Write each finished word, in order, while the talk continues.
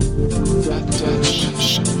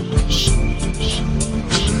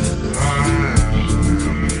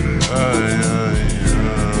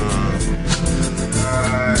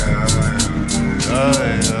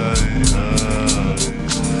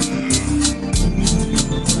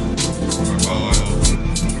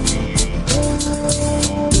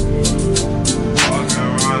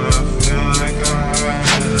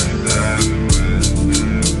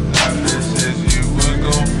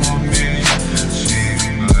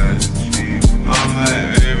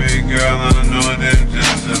girl, I know them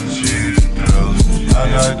just some cheese pills. I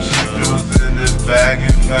got cheap pills in this bag. In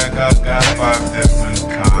fact, I got 5 different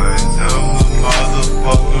kinds. I'm the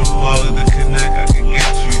motherfucker plug to connect. I can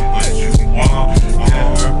get you what you want. Get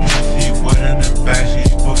her pussy wet in her back.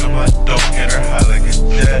 She's booking my dope. Get her high like a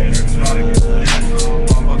jet.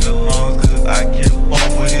 Motherfucker lungs, cause I can't fuck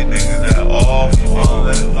with these niggas at all.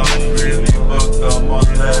 Unless I'm really fucked up,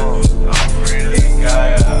 unless I'm really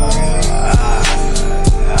got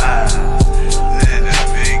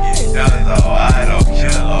I don't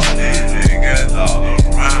kill all these niggas all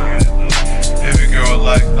around. Baby girl,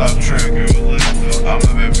 like, stop tripping. I'm a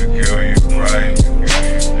baby girl, you right.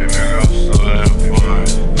 Baby girl, so damn fine.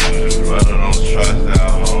 But I don't trust that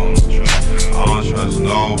hoe. I don't trust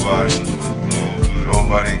nobody.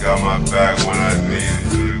 Nobody got my back when I need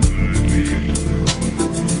it.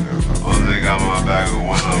 Only got my back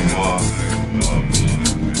when I'm up.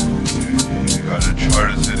 Got the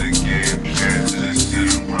charter to the game, can't just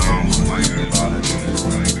sit around playing about it. It is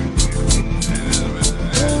what it is.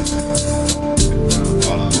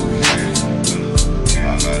 All of the kids, I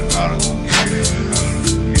gotta go get it.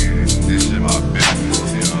 This shit my business,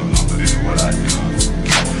 you know, I'm gonna do what I do.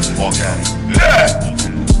 Walk at it. Yeah!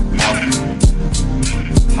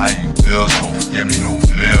 How you feel? Don't give me no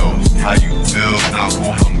bills. How you feel? Not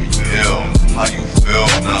gon' help me heal. How you feel?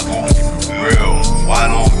 Not gon' keep it real. Why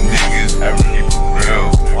don't niggas ever keep it real?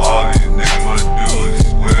 All these niggas wanna do is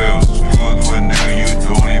squeal. Squeal to a nigga you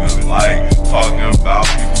don't even like. Talking about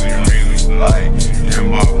people you really like. Your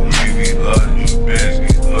mother really love this bitch.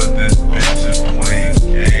 But this bitch is playing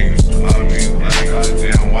games. I mean, like,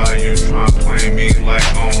 goddamn, why you tryna play me like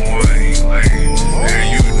I'm one lane? And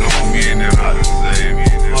you know me and them how to save me.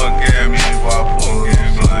 Look at me if I pull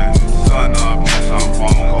game, son up, bitch, I'm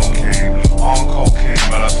on cocaine. On cocaine,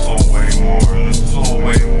 but I sold way more. Sold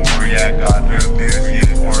way more, yeah, goddamn bitch.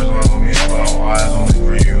 Yeah, horizontal me, but eyes only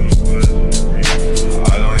for you.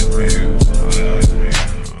 Eyes only for you.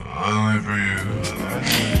 Eyes only for you.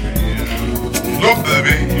 Look,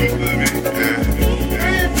 baby, yeah.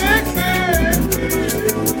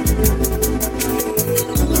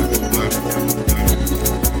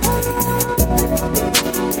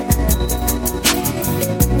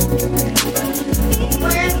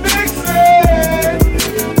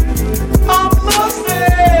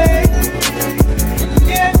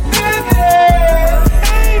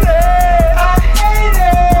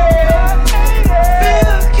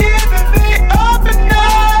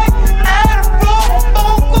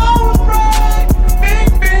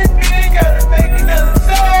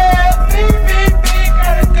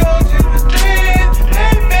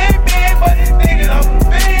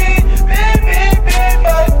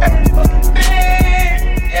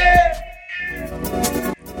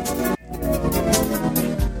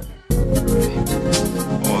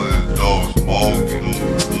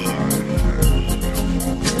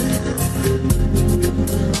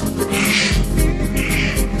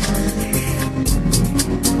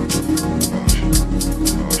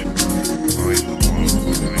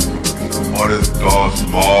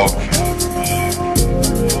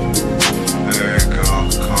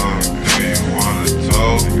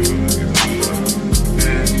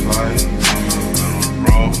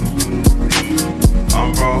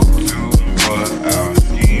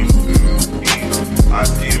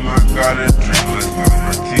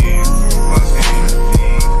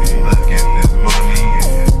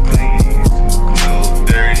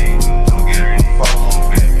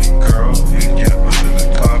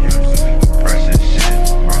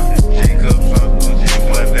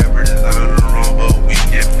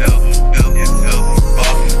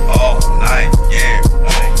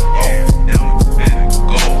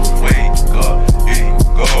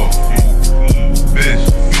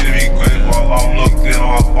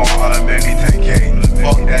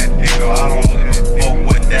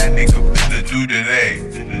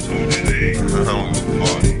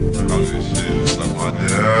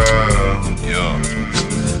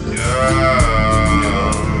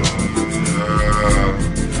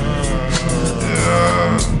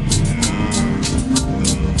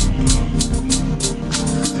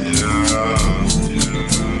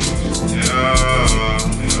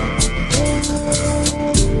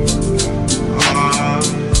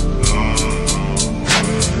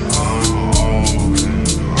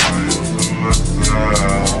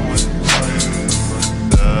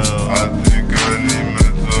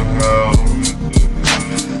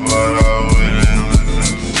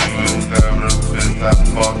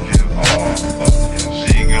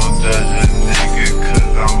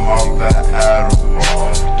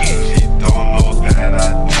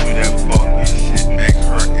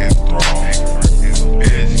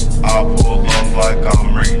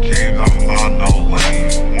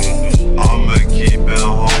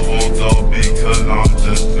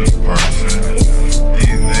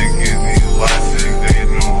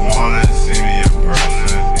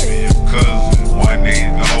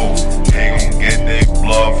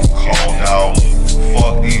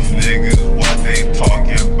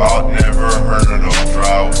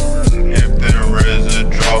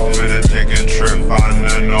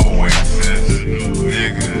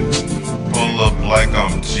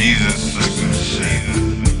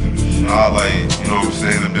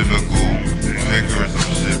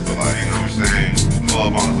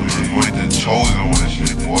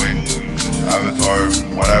 or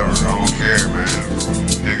whatever. I don't care, man.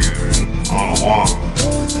 Nigga, on the one.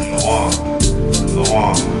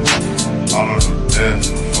 All of this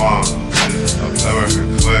for fun. I've never her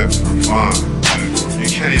clip for fun. You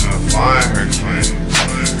can't even find her clip.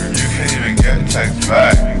 You can't even get text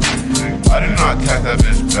back. I do not text that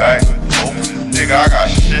bitch back. Nigga, I got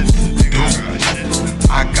shit to do.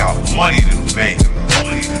 I got money to make.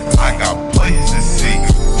 I got places to see.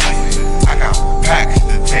 I got packs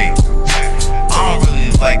to take. I don't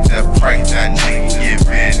really like that price that nigga give,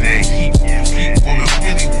 man. That he woman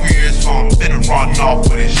really weird, so I'm finna run off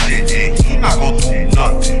with his shit, and he not gon' do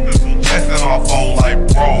nothing. Texting on phone like,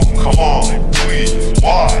 bro, come on, please,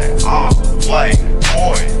 why? I'm like,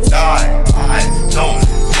 boy, die. I don't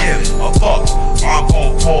give a fuck. I'm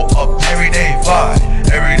gon' pull up everyday fly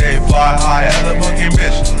high as a fucking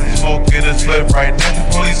bitch. Smoking a slip right next to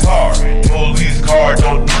police car. Police car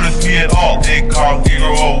don't notice me at all. Big car,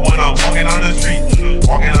 zero when I'm walking on the street.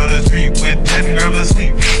 Walking on the street with 10 grams of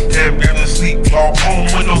sleep. 10 grams of sleep, all home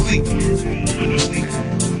with no sleep.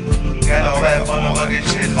 Got all that motherfucking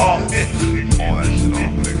shit off it. All that shit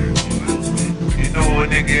off, nigga. You know what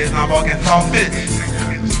nigga is not walking soft bitch.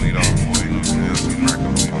 Sweet old boy,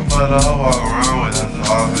 but I walk around with that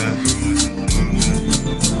soft bitch.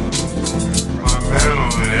 My man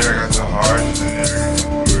over there got the hard shit.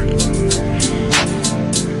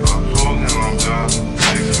 I'm smoking on God.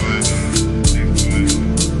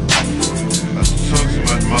 I took too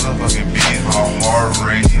much motherfucking beans, my heart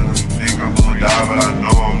racing. I think I'm gonna die, but I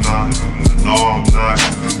know I'm not. I'm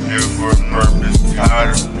here for a purpose.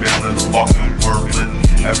 Tired of feeling fucking worthless.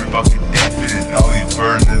 Every fucking day, all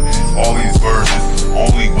these verses.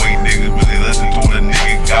 Only way niggas really listen to what a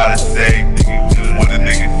nigga gotta say. What a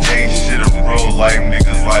nigga say, shit in real life.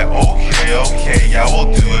 Niggas like, okay, y'all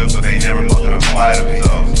will do it, but they never fucking apply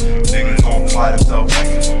themselves. Niggas don't apply themselves,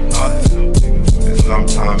 nothing. And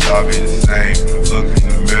sometimes I'll be the same. Look in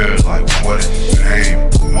the mirror like, what a shame,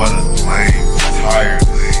 what a lame. Tired of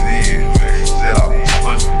seeing, man. Said I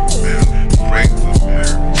punch the mirror, break the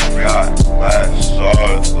mirror. Got glass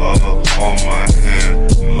shards all up on my hand.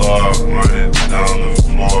 Blood running down the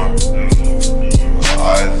floor.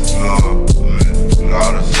 Eyes numb.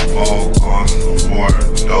 Gotta smoke on some more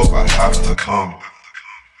dope. I have to come.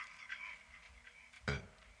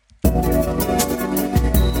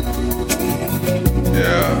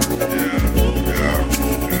 Yeah.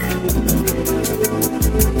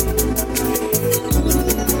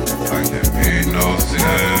 I can't be no sin.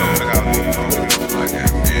 I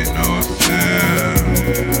can't be no sin.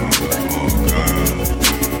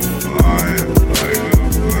 Lying like a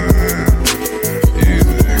plan. These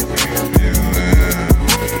niggas be lit.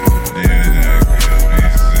 These niggas be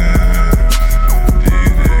sin.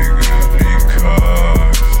 These niggas be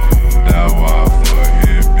cucks. That why I fuck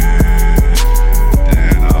his bitch.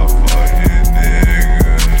 Then I fuck his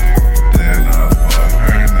nigga. Then I fuck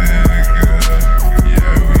her nigga.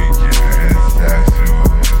 Yeah, we getting sexual.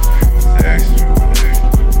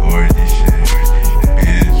 Orgy shit.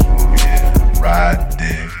 Bitch, ride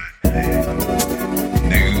dick.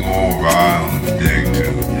 Nigga gon' ride on dick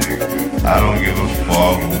too. I don't give a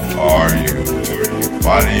fuck, who are you?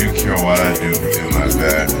 Why do you care what I do in my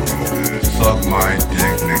bedroom? Suck my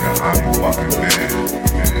dick, nigga, I'm a fucking man.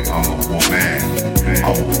 I'm a woman. I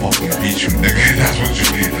will fucking beat you, nigga, that's what you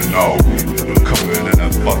need to know. Come in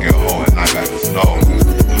that fucking hole and I got the snow.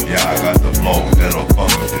 Yeah, I got the flow that'll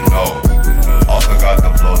fuck up your nose. Also got the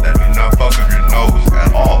flow that do not fuck up your nose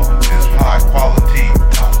at all. It's high quality,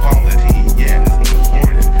 top quality, yeah, it's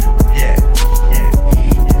important, yeah.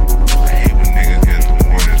 I hate when niggas get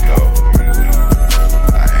deported though.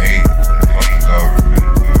 I hate the fucking government.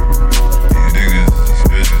 These niggas is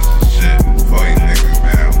suspicious as shit. Fuck these niggas,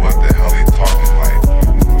 man, what the hell they talking like?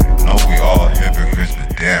 Know we all hypocrites,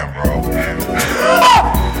 but damn, bro.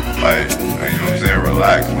 Like, you know what I'm saying?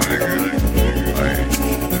 Relax, my nigga. Like,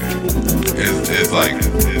 it's like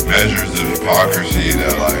measures of hypocrisy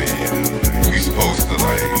that like we supposed to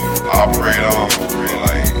like operate on.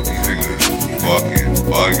 Like these niggas fucking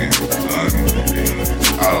bugging, son.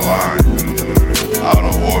 Out of line, out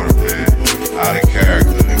of order, man. Out of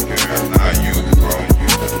character. That's not you, bro.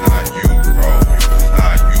 That's not you, bro. That's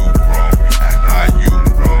not you, bro. That's not you,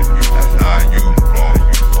 bro. That's not you, bro.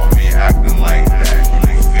 Don't be acting like that.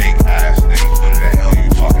 You fake ass nigga. What the hell you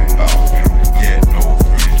talking about? You don't get no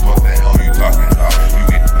fridge. What the hell you talking about? You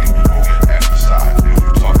get exercise. What you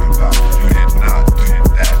talking about? You did not do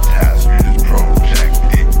that task. You just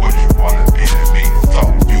projected what you wanna be to me. So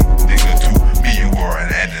you nigga to me, you were an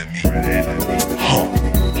enemy.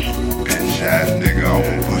 Bitch ass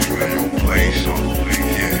nigga.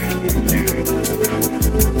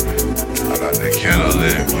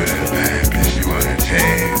 live with a bad bitch, you wanna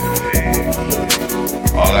change.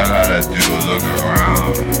 All I gotta do is look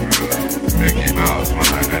around. Mickey Mouse when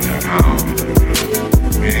I got the pound.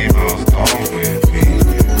 Minnie Mouse talk with me.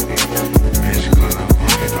 Bitch gonna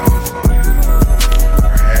fucking on something.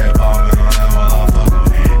 Her head bobbing on that motherfucker.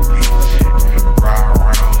 Bitch, ride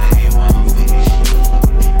around any motherfucker.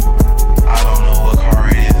 I don't know what car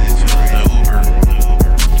it is. It was an Uber.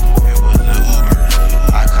 It was an Uber.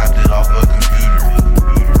 I copped it off a computer.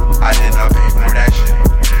 I did not pay for that shit.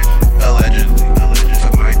 Allegedly.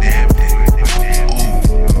 Took my damn dick. Ooh.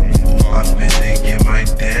 I'm finna get my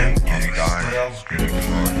damn dick.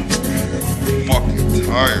 Fucking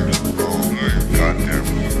tired, bro. Goddamn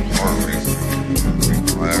heart racing.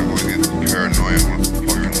 I'm gonna get paranoid when my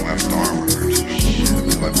fucking left arm hurts. Shit,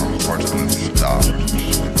 it's like my heart's gonna stop.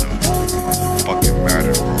 Fucking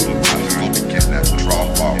matter, bro. I still be getting that drop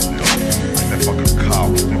off, though. Like that fucking cop.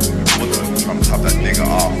 Trying to top that nigga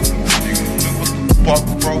off. What the fuck,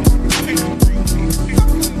 bro?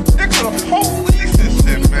 Nigga, the police and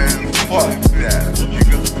shit, man. Fuck that.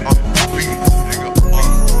 Nigga, I'm beat. Nigga,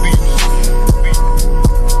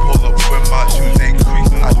 pull up when my shoes ain't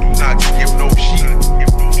creased. I do not give no shit.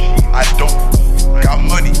 I don't got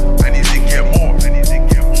money. I need to get more. 2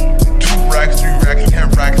 racks, 3 racks, 10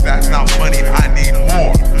 racks. That's not money. I need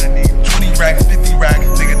more. 20 racks, 50 racks,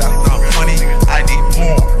 nigga. That's not money. I need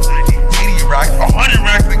more. 80 racks, 100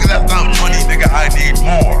 racks, nigga. That's not money, nigga. I need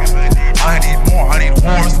more. I need more. I need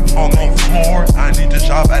horse on the floor. I need to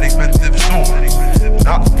shop at expensive stores.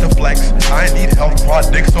 Not to flex. I need health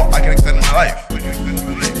products so I can extend my life.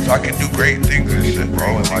 So I can do great things and shit,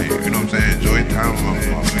 bro. And like, you know what I'm saying? Enjoy time with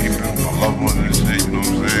my people, my loved ones and shit, you know what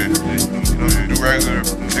I'm saying? You know, you do regular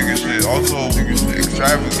nigga shit. Also,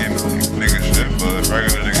 extravagant nigga shit, but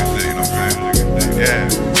regular nigga shit, you know what I'm saying? Yeah.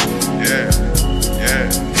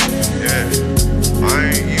 I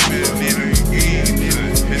ain't even need to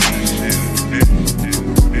hit this shit.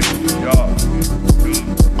 Y'all,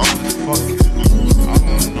 I'm just fucking, I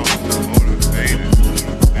don't know, motivated.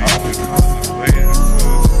 I've been contemplating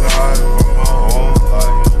suicide for my whole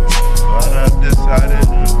life, but I decided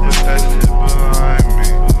to put that shit behind me.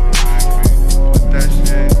 Put that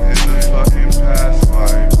shit in the fucking past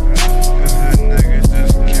life, cause this nigga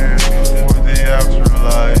just can't afford the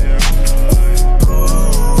afterlife.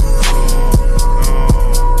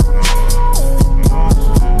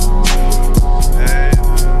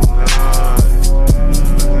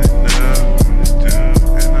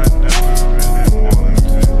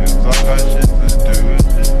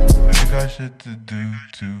 Shit to do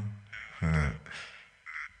too. I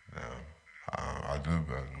do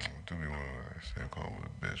be wanting to stay calm with a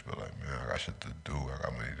bitch, but like, man, I got shit to do. I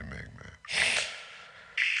got money to make, man.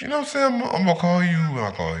 You know what I'm saying? I'm gonna call you when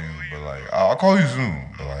I call you, but like, I'll call you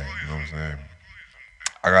soon, but like, you know what I'm saying?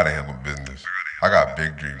 I gotta handle business. I got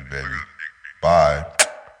big dreams, baby. Bye.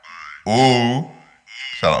 Ooh.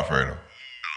 Shout out Fredo.